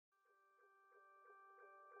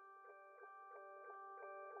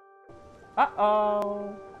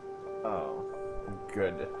Uh-oh. Oh,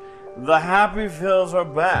 good. The happy feels are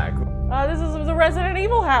back. This is the Resident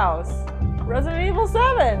Evil house. Resident Evil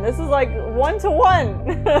 7. This is like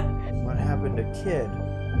 1-to-1. What happened to Kid?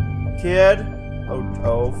 Kid?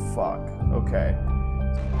 Oh fuck. Okay.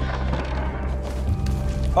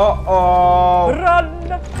 Uh-oh. Run!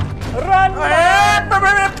 Run!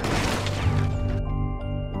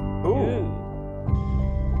 Ooh.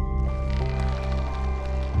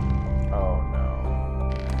 Oh no.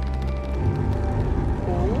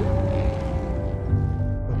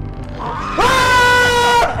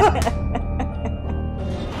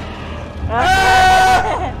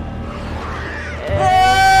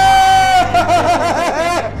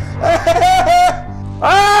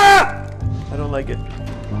 I don't like it.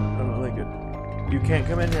 I don't like it. You can't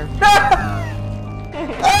come in here.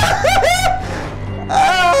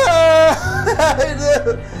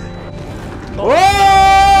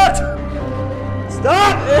 What?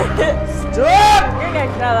 Stop! Stop! Your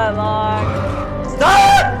neck's not that long.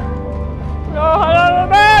 Stop! No, hold on a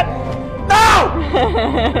minute! No!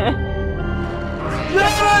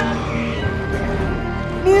 Damn it!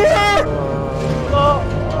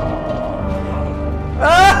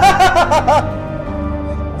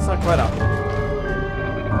 It's not quite up.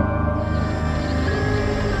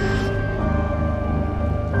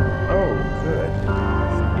 Oh, good.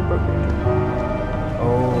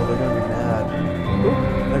 Oh, they're gonna be mad.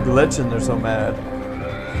 They're glitching, they're so mad.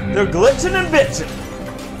 They're glitching and bitching.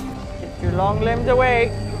 Get your long limbs away.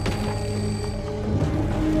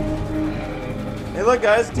 Hey, look,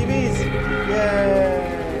 guys, TVs. Yay!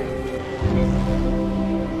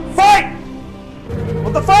 Fight!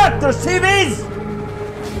 What the fuck? There's TVs!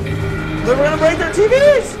 They're gonna break their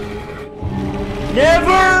TVs!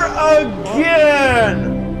 Never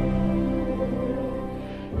again!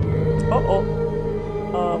 Uh-oh.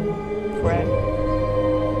 Friend.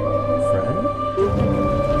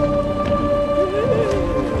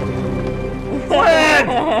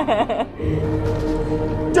 Friend?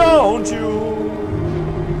 Don't you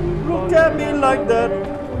look at me like that.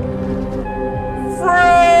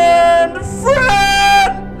 Friend!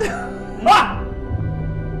 Friend! Ah!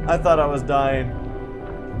 I thought I was dying.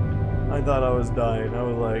 I thought I was dying. I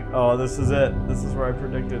was like, oh, this is it. This is where I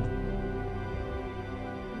predicted.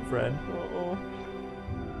 Friend. Uh-oh.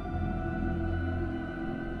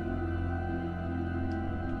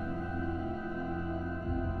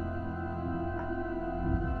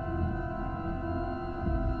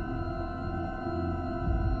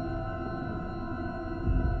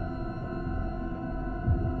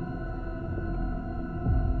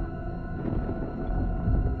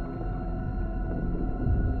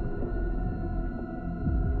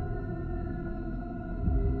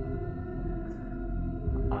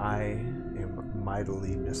 I am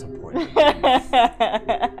mightily disappointed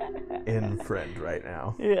in Friend right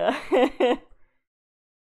now. Yeah.